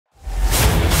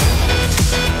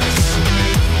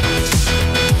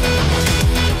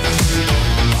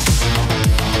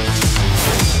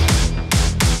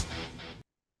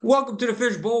Welcome to the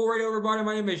Fishbowl Radio, everybody.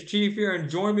 My name is Chief here, and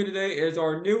joining me today is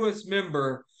our newest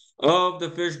member of the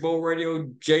Fishbowl Radio,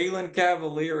 Jalen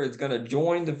Cavalier. Is going to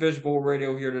join the Fishbowl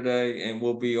Radio here today, and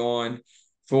will be on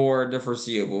for the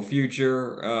foreseeable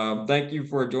future. Thank you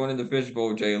for joining the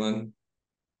Fishbowl, Jalen.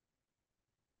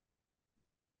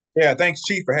 Yeah, thanks,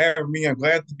 Chief, for having me. I'm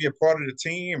glad to be a part of the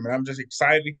team, and I'm just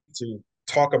excited to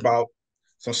talk about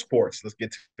some sports. Let's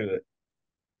get to it.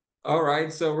 All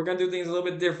right, so we're going to do things a little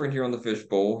bit different here on the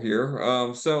Fishbowl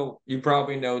here. So you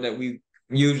probably know that we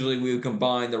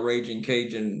combine the Raging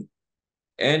Cajun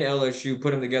and LSU,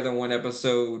 put them together in one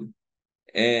episode,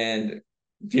 and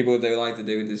people they like to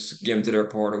do just give them to their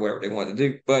part or whatever they want to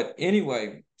do. But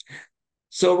anyway,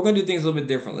 so we're gonna do things a little bit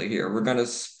differently here. We're gonna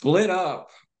split up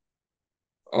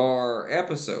our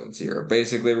episodes here.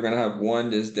 Basically, we're gonna have one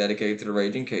that's dedicated to the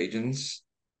Raging Cajuns.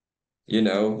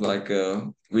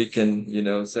 We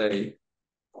can, say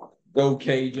go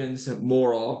Cajuns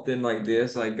more often like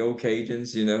this, like go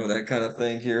Cajuns, that kind of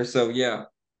thing here. So yeah,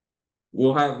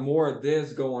 we'll have more of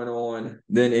this going on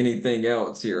than anything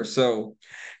else here. So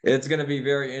it's going to be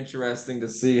very interesting to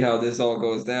see how this all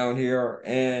goes down here.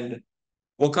 And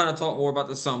we'll kind of talk more about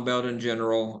the Sun Belt in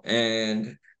general.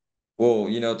 And we'll,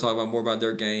 talk about more about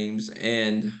their games.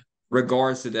 And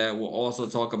regards to that, we'll also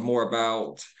talk more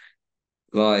about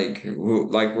like we're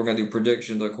gonna do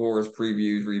predictions, of course,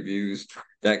 previews, reviews,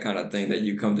 that kind of thing that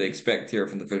you come to expect here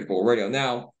from the Fishbowl Radio.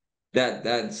 Now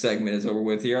that segment is over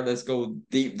with here. Let's go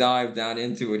deep dive down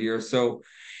into it here. So,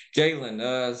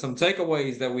 Jalen, some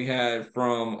takeaways that we had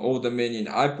from Old Dominion.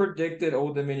 I predicted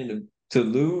Old Dominion to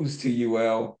lose to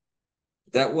UL.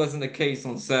 That wasn't the case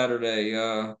on Saturday.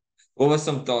 What was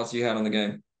some thoughts you had on the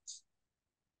game?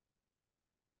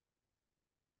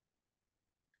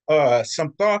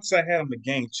 Some thoughts I had on the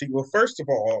game, Chief. Well, first of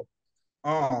all,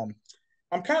 um,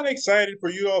 I'm kind of excited for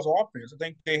UL's offense. I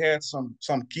think they had some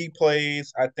key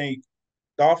plays. I think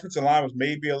the offensive line was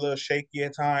maybe a little shaky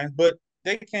at times, but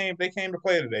they came to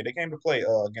play today. They came to play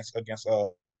against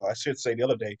I should say the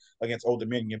other day against Old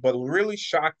Dominion. But what really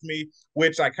shocked me,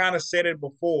 which I kind of said it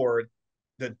before,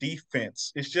 the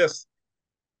defense. It's just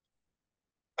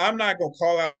I'm not gonna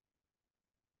call out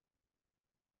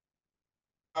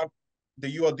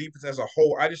the UL defense as a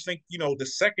whole. I just think the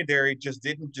secondary just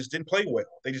didn't play well.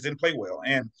 They just didn't play well,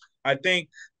 and I think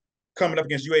coming up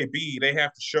against UAB, they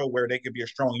have to show where they could be a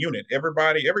strong unit. Every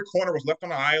corner was left on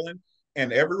the island,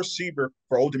 and every receiver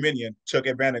for Old Dominion took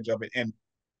advantage of it. And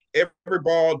every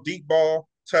ball, deep ball,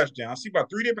 touchdown. I see about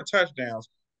three different touchdowns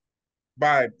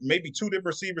by maybe two different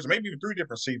receivers, maybe even three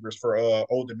different receivers for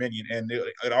Old Dominion, and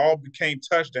it all became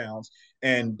touchdowns.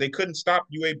 And they couldn't stop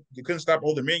They couldn't stop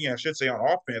Old Dominion, I should say, on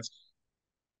offense.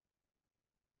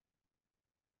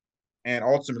 And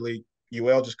ultimately,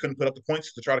 UL just couldn't put up the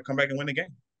points to try to come back and win the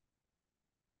game.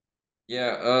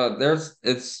 Yeah,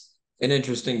 it's an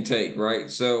interesting take,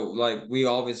 right? So like we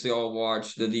obviously all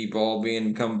watched the deep ball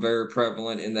become very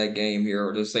prevalent in that game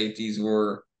here. The safeties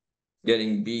were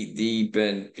getting beat deep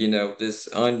and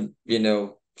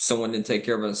someone didn't take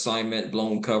care of an assignment,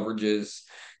 blown coverages.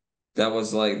 That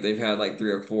was like they've had like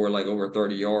three or four like over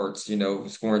 30 yards,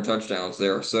 scoring touchdowns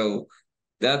there. So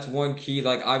that's one key,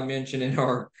 like I mentioned in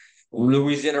our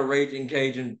Louisiana Ragin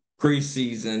Cajun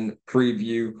preseason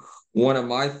preview. One of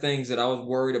my things that I was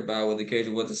worried about with the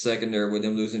Cajun was the secondary, with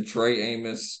them losing Trey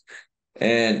Amos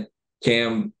and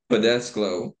Cam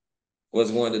Pedesclo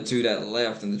was one of the two that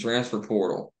left in the transfer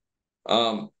portal.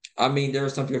 I mean, there are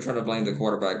some people trying to blame the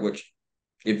quarterback, which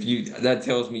if you that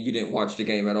tells me you didn't watch the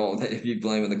game at all, if you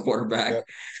blaming the quarterback.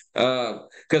 Yep.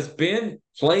 Because Ben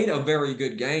played a very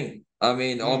good game. I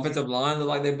mean, the Mm-hmm. offensive line looked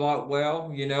like they blocked well,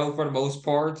 for the most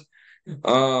part.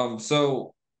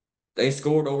 So they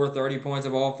scored over 30 points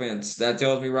of offense. That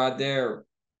tells me right there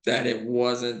that it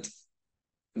wasn't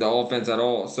the offense at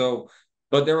all. So,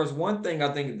 but there was one thing,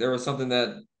 I think there was something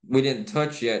that we didn't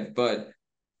touch yet, but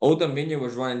Old Dominion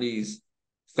was running these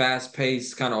fast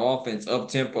paced kind of offense, up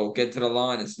tempo, get to the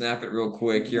line and snap it real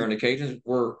quick here. Mm-hmm. And the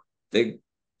Cajuns they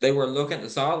they were looking at the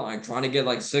sideline trying to get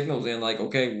like signals in, like,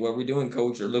 okay, what are we doing,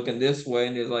 coach? They're looking this way,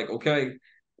 and they're like, okay,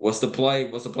 what's the play?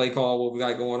 What's the play call? What we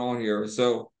got going on here?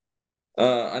 So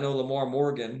I know Lamar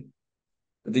Morgan,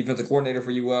 the defensive coordinator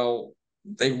for UL,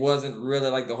 they wasn't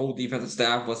really like the whole defensive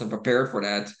staff wasn't prepared for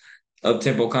that up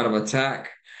tempo kind of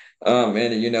attack. And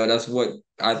that's what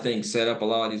I think set up a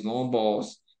lot of these long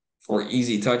balls for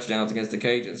easy touchdowns against the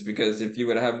Cajuns. Because if you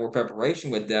would have had more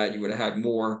preparation with that, you would have had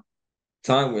more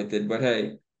time with it. But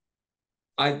hey,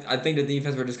 I think the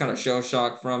defense were just kind of shell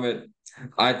shocked from it.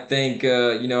 I think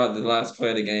at the last play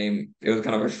of the game, it was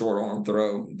kind of a short arm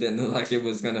throw. Didn't look like it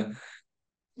was gonna,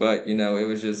 but it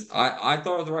was just I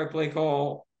thought it was the right play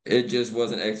call. It just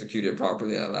wasn't executed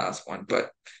properly that last one.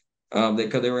 But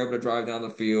because they were able to drive down the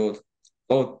field.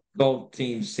 Both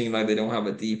teams seem like they don't have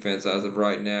a defense as of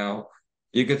right now.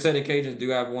 You could say the Cajuns do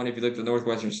have one if you look at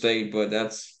Northwestern State, but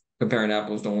that's comparing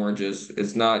apples to oranges.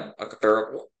 It's not a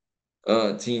comparable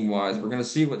team wise. We're gonna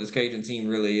see what this Cajun team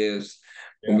really is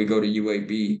when Yeah. we go to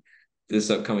UAB this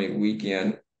upcoming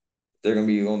weekend. They're gonna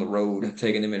be on the road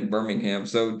taking them in Birmingham.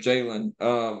 So Jalen,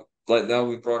 like now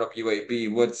we brought up UAB.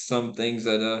 What's some things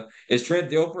that is Trent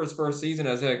Dilfer for his first season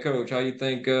as head coach? How you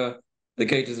think the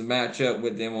Cajuns match up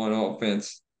with them on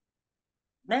offense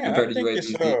Man, compared to UAB's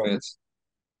defense?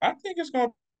 I think it's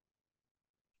gonna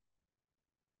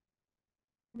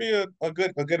be a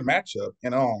good matchup.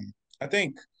 And I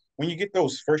think when you get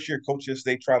those first year coaches,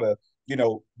 they try to,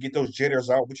 get those jitters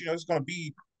out. But it's gonna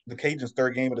be the Cajuns'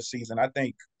 third game of the season. I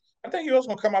think he also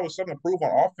gonna come out with something to prove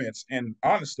on offense. And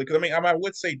honestly, because I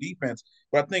would say defense,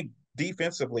 but I think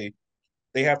defensively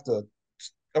they have to,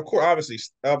 of course, obviously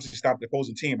stop the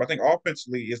opposing team. But I think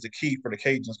offensively is the key for the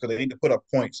Cajuns because they need to put up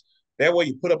points. That way,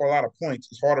 you put up a lot of points,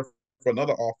 it's harder for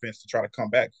another offense to try to come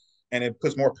back, and it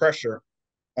puts more pressure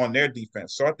on their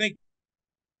defense. So I think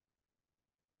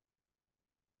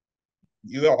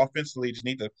you offensively just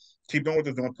need to keep doing what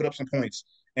they're doing, put up some points,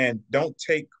 and don't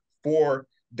take four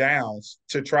downs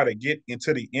to try to get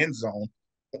into the end zone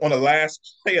on the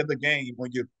last play of the game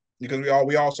when you because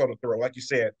we all saw the throw. Like you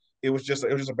said, it was just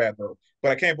a bad throw.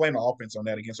 But I can't blame the offense on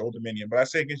that against Old Dominion. But I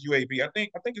say against UAB, I think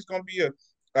it's going to be a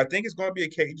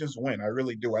Cajuns win. I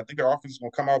really do. I think their offense is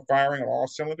going to come out firing on all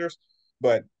cylinders,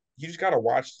 but you just got to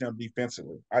watch them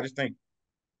defensively. I just think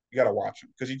you got to watch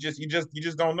them because you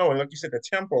just don't know. And like you said, the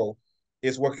tempo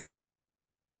is what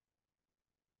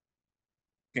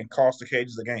can cost the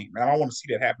Cajuns the game. And I don't want to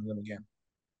see that happen to them again.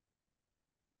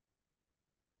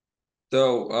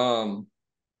 So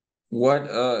what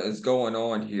is going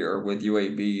on here with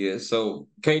UAB is so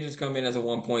Cajuns come in as a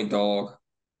 1 point dog.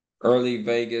 Early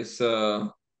Vegas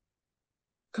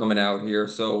coming out here.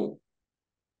 So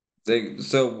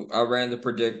I ran the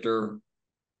predictor.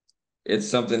 It's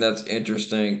something that's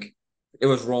interesting. It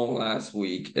was wrong last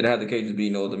week. It had the Cajuns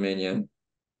beating Old Dominion.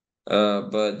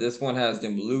 But this one has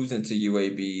them losing to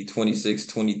UAB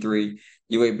 26-23.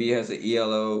 UAB has an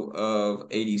ELO of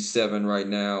 87 right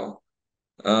now.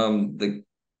 The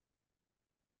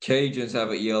Cajuns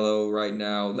have an ELO right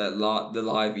now, the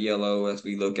live ELO as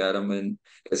we look at them, and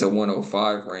it's a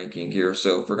 105 ranking here.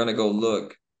 So if we're gonna go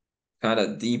look kind of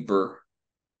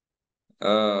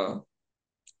uh,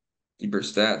 deeper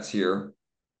stats here.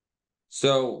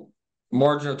 So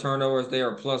margin of turnovers, they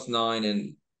are +9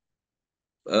 in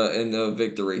the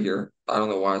victory here. I don't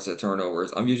know why I said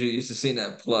turnovers. I'm usually used to seeing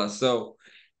that plus. So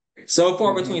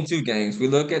far Mm-hmm. between two games, we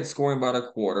look at scoring by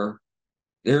the quarter.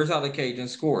 Here's how the Cajuns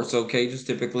score. So Cajuns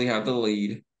typically have the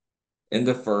lead in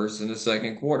the first and the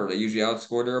second quarter. They usually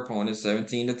outscore their opponents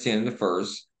 17-10 in the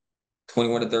first,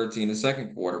 21-13 in the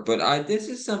second quarter. But this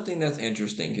is something that's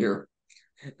interesting here.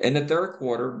 In the third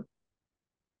quarter,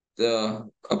 the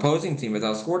opposing team has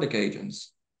outscored the Cajuns.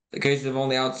 The Cajuns have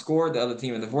only outscored the other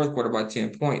team in the fourth quarter by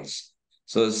 10 points.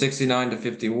 So it's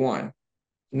 69-51.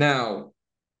 Now,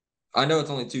 I know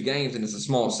it's only two games and it's a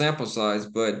small sample size,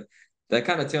 but that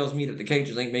kind of tells me that the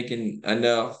Cajuns ain't making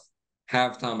enough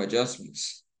halftime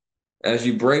adjustments. As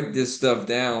you break this stuff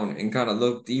down and kind of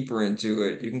look deeper into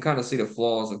it, you can kind of see the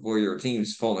flaws of where your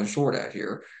team's falling short at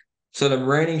here. So the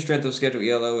reigning strength of schedule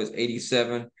ELO is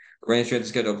 87. Reigning strength of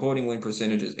schedule opponent win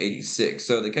percentage is 86.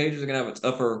 So the Cajuns are going to have a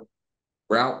tougher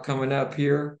route coming up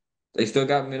here. They still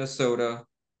got Minnesota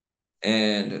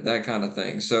and that kind of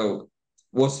thing. So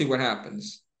we'll see what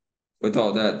happens with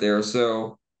all that there.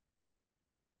 So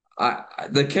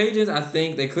the Cajuns, I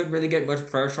think they couldn't really get much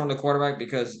pressure on the quarterback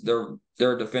because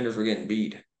their defenders were getting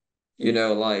beat.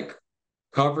 Like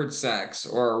coverage sacks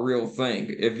are a real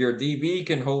thing. If your DB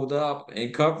can hold up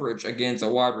in coverage against a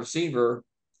wide receiver,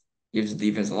 gives the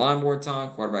defensive line more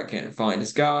time, quarterback can't find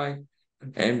this guy,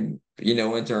 and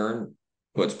in turn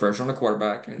puts pressure on the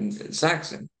quarterback and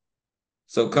sacks him.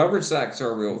 So coverage sacks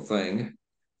are a real thing.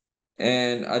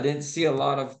 And I didn't see a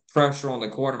lot of pressure on the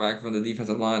quarterback from the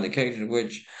defensive line, the Cajun,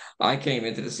 which I came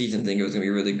into the season thinking it was going to be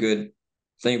a really good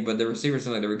thing. But the receivers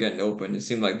seemed like they were getting open. It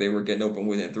seemed like they were getting open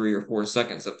within 3 or 4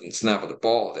 seconds of the snap of the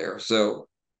ball there. So,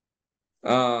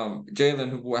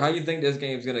 Jalen, how you think this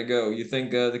game's going to go? You think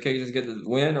the Cajuns get the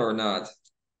win or not?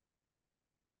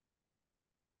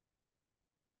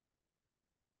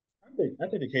 I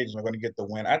think the Cajuns are going to get the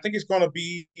win. I think it's going to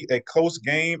be a close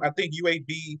game. I think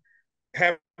UAB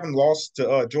having lost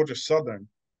to Georgia Southern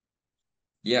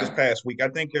this Yeah. past week. I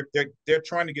think they're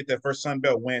trying to get that first Sun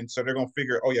Belt win, so they're going to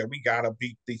figure, oh yeah, we got to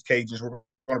beat these Cajuns. We're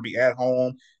going to be at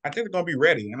home. I think they're going to be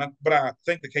ready, but I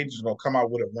think the Cajuns are going to come out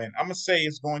with a win. I'm gonna say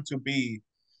it's just going to be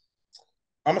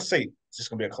a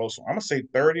close one. I'm going to say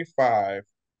 35-32.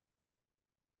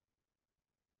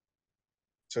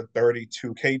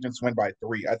 Cajuns win by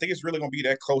 3. I think it's really going to be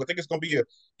that close. I think it's going to be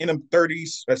in the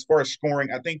 30s as far as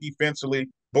scoring. I think defensively,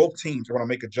 both teams are going to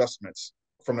make adjustments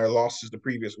from their losses the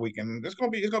previous week, and it's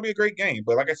going to be a great game.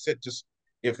 But like I said, just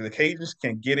if the Cajuns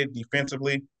can get it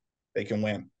defensively, they can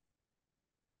win.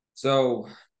 So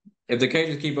if the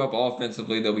Cajuns keep up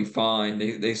offensively, they'll be fine.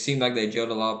 They seem like they gelled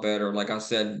a lot better. Like I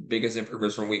said, biggest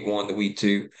improvements from week 1 to week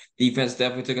 2. Defense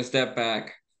definitely took a step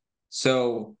back.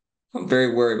 So I'm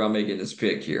very worried about making this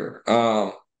pick here.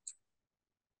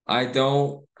 I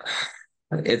don't.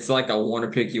 It's like I want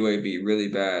to pick UAB really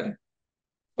bad,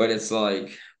 but it's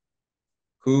like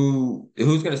who's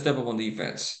going to step up on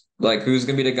defense? Like who's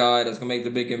going to be the guy that's going to make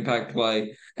the big impact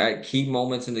play at key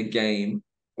moments in the game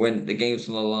when the game's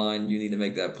on the line? You need to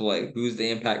make that play. Who's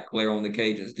the impact player on the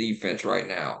Cajuns defense right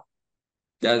now?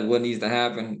 That's what needs to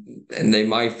happen, and they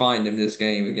might find him this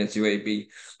game against UAB.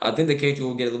 I think the Cajuns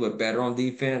will get a little bit better on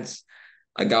defense.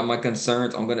 I got my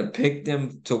concerns. I'm going to pick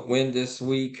them to win this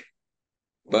week,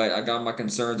 but I got my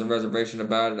concerns and reservation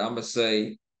about it. I'm gonna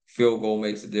say field goal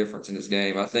makes a difference in this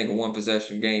game. I think a one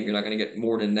possession game, you're not gonna get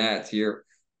more than that here.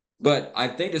 But I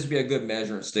think this would be a good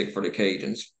measuring stick for the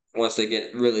Cajuns once they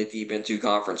get really deep into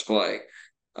conference play.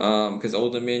 Because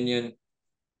Old Dominion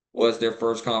was their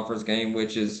first conference game,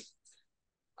 which is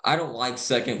I don't like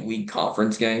second week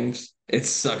conference games. It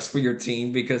sucks for your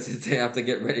team because they have to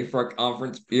get ready for a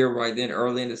conference year right then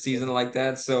early in the season like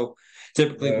that. So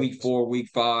typically Yeah, week 4, week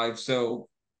 5. So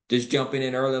just jumping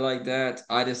in early like that.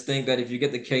 I just think that if you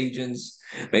get the Cajuns,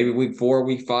 maybe week 4,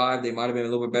 week 5, they might have been a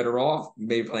little bit better off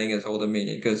maybe playing as Old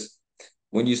Dominion because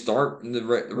when you start in the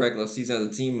regular season as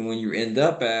a team and when you end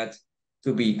up at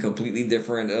to be completely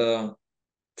different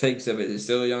takes of it. It's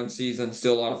still a young season,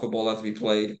 still a lot of football left to be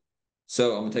played.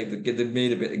 So I'm gonna give the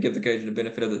Cajun the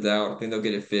benefit of the doubt. I think they'll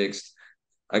get it fixed.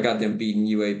 I got them beating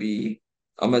UAB.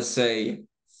 I'm gonna say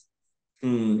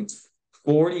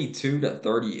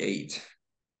 42-38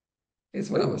 is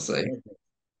what I'm gonna oh, say.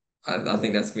 I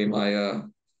think yeah. that's gonna be my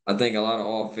I think a lot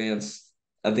of offense.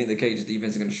 I think the Cajuns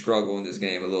defense is gonna struggle in this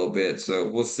game a little bit. So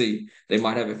we'll see. They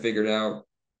might have it figured out.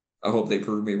 I hope they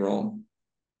prove me wrong.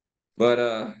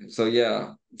 But so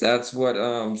yeah, that's what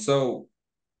so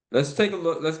let's take a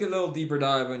look. Let's get a little deeper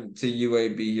dive into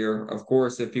UAB here. Of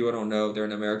course, if people don't know, they're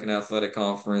an American Athletic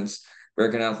Conference.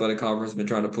 American Athletic Conference has been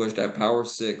trying to push that Power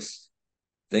Six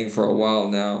thing for a while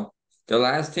now. Their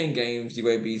last 10 games,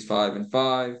 UAB's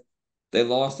 5-5. They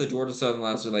lost to Georgia Southern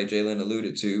last year, like Jalen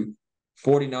alluded to,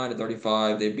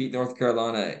 49-35. They beat North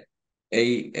Carolina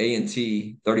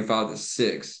A&T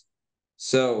 35-6.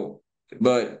 So,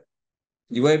 but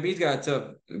UAB's got a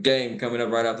tough game coming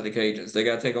up right after the Cajuns. They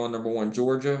got to take on number 1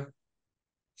 Georgia.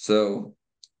 So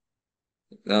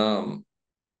um,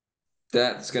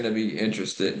 that's going to be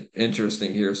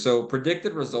interesting here. So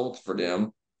predicted results for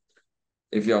them,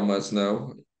 if y'all must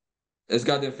know, it's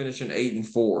got them finishing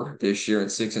 8-4 this year and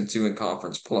 6-2 in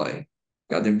conference play.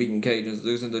 Got them beating Cajuns,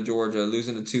 losing to Georgia,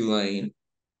 losing to Tulane.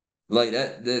 Like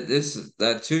that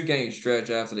 2-game stretch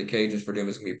after the Cajuns for them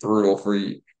is gonna be brutal for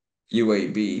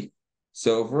UAB.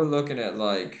 So if we're looking at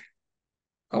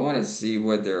I want to see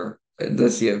what their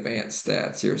let's see advanced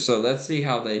stats here. So let's see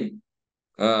how they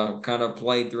kind of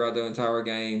played throughout the entire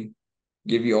game,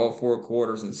 give you all 4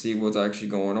 quarters and see what's actually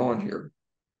going on here.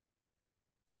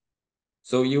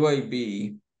 So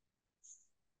UAB,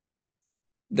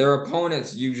 their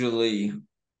opponents usually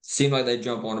seem like they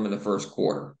jump on them in the first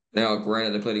quarter. Now,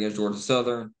 granted, they played against Georgia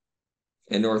Southern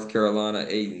and North Carolina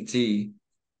A&T.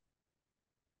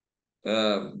 They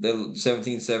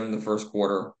 17-7 in the first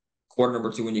quarter. Quarter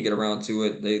number 2, when you get around to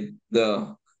it,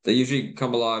 they usually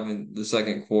come alive in the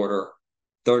second quarter.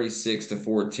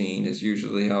 36-14 is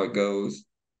usually how it goes.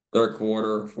 Third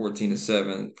quarter,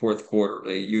 14-7. Fourth quarter,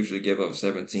 they usually give up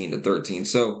 17-13.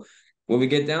 So when we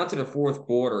get down to the fourth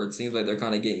quarter, it seems like they're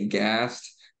kind of getting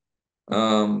gassed.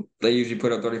 They usually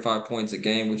put up 35 points a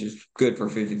game, which is good for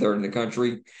 53rd in the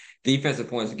country. Defensive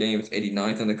points a game is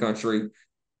 89th in the country.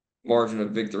 Margin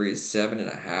of victory is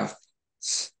 7.5.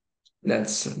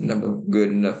 That's number good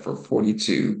enough for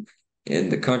 42 in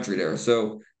the country there.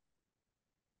 So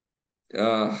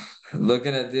uh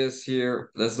looking at this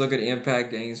here, let's look at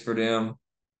impact games for them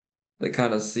to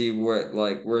kind of see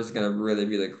where's gonna really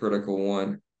be the critical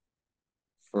one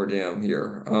for them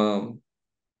here.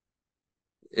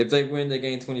 If they win, they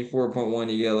gain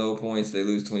 24.1 ELO points, they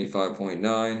lose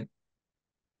 25.9.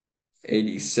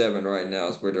 87 right now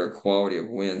is where their quality of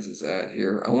wins is at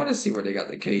here. I want to see where they got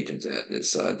the Cajuns at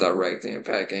this direct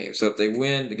impact game. So if they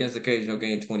win against the Cajuns, they'll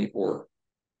gain 24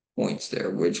 points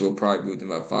there, which will probably move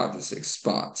them up 5 to 6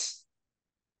 spots.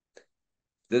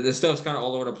 The stuff's kind of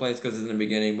all over the place because it's in the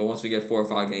beginning, but once we get 4 or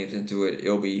 5 games into it,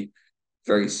 it'll be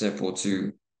very simple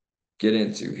to get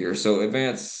into here. So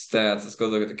advanced stats, let's go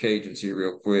look at the Cajuns here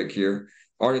real quick here.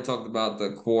 Already talked about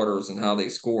the quarters and how they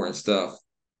score and stuff.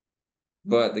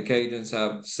 But the Cajuns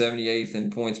have 78th in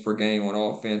points per game on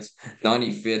offense,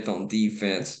 95th on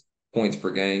defense, points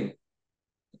per game,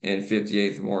 and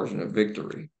 58th margin of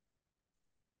victory.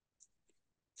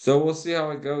 So we'll see how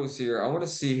it goes here. I want to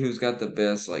see who's got the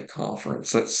best like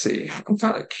conference. Let's see. I'm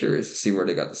kind of curious to see where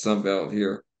they got the Sun Belt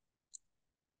here.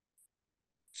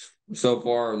 So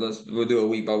far, we'll do a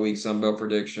week by week Sun Belt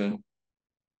prediction.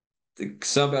 The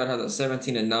Sun Belt has a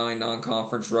 17-9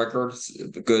 non-conference record,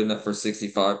 good enough for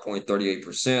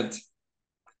 65.38%.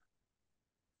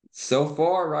 So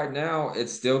far, right now,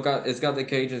 it's got the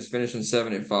Cajuns finishing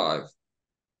 7-5.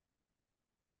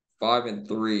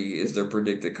 5-3 is their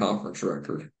predicted conference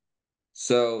record.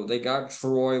 So they got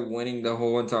Troy winning the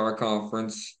whole entire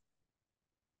conference.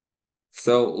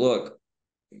 So look,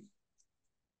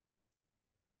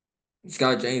 it's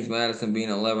got James Madison being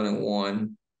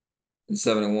 11-1 and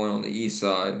 7-1 on the east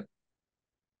side,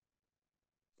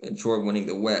 and Troy winning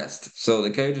the West. So the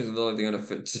Cajuns look like they're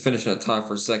going to finish in a tie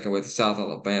for second with South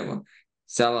Alabama.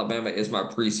 South Alabama is my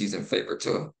preseason favorite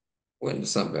to win the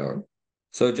Sun Belt.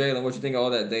 So Jalen, what you think of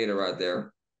all that data right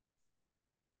there?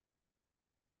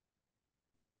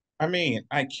 I mean,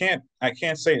 I can't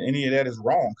say any of that is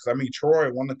wrong because I mean Troy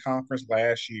won the conference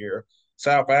last year.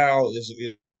 South Al is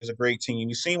a great team.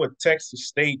 You seen what Texas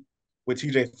State with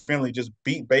TJ Finley just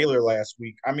beat Baylor last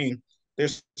week. I mean,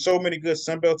 there's so many good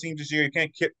Sun Belt teams this year. You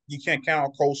can't count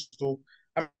on Coastal.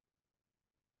 I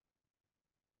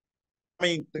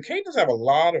mean, the Cajuns have a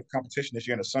lot of competition this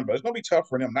year in the Sun Belt. It's gonna be tough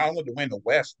for them not only to win the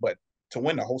West, but to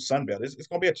win the whole Sun Belt. It's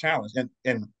gonna be a challenge.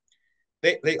 And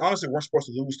they honestly weren't supposed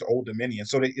to lose to Old Dominion,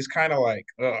 so it's kind of like,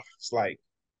 it's like,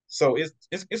 so it's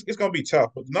going to be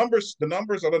tough. But the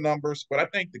numbers are the numbers. But I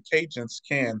think the Cajuns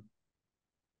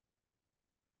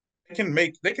they can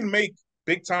make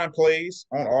big time plays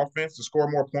on offense to score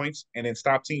more points and then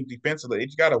stop teams defensively. They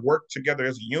just got to work together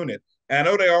as a unit. And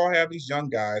I know they all have these young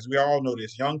guys. We all know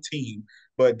this young team,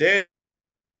 but Dez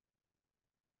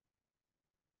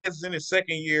is in his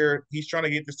second year. He's trying to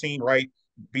get this team right,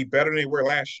 be better than they were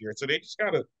last year. So they just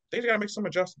gotta make some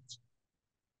adjustments.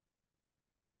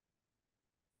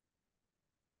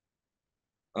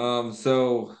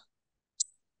 So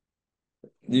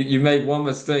you made one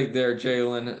mistake there,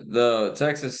 Jalen. The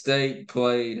Texas State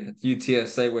played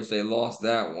UTSA, which they lost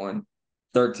that one,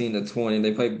 13-20.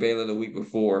 They played Baylor the week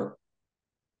before.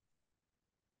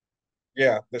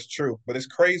 Yeah, that's true. But it's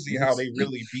crazy how they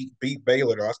really beat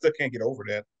Baylor though. I still can't get over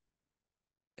that.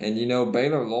 And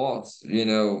Baylor lost,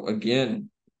 again.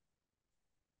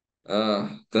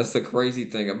 That's the crazy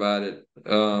thing about it.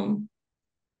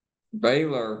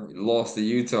 Baylor lost to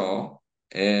Utah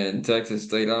and Texas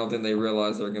State. I don't think they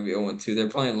realize they're going to be 0-2. They're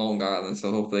playing Long Island,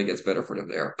 so hopefully it gets better for them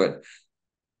there. But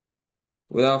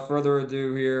without further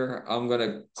ado here, I'm going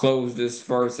to close this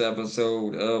first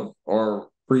episode of our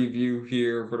preview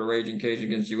here for the Raging Cage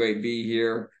against UAB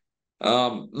here.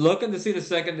 Looking to see the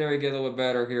secondary get a little bit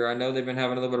better here. I know they've been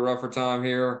having a little bit of rougher time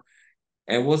here,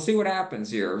 and we'll see what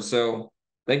happens here. So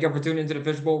thank you for tuning into the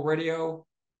Fishbowl Radio.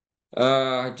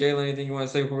 Jalen, anything you want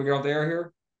to say before we get off the air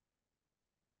here?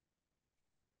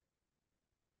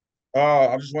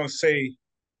 I just want to say,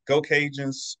 go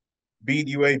Cajuns, beat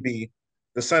UAB.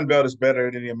 The Sun Belt is better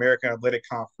than the American Athletic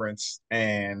Conference,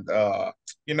 and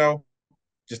you know,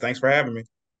 just thanks for having me.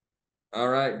 All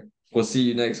right. We'll see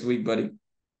you next week, buddy.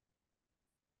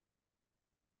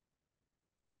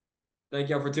 Thank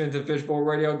y'all for tuning to Fishbowl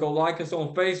Radio. Go like us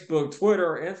on Facebook,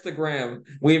 Twitter, Instagram.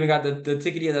 We even got the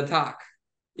tickety of the talk,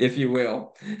 if you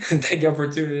will. Thank y'all for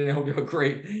tuning in. I hope you have a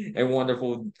great and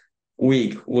wonderful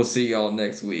week. We'll see y'all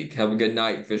next week. Have a good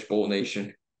night, Fishbowl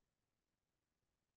Nation.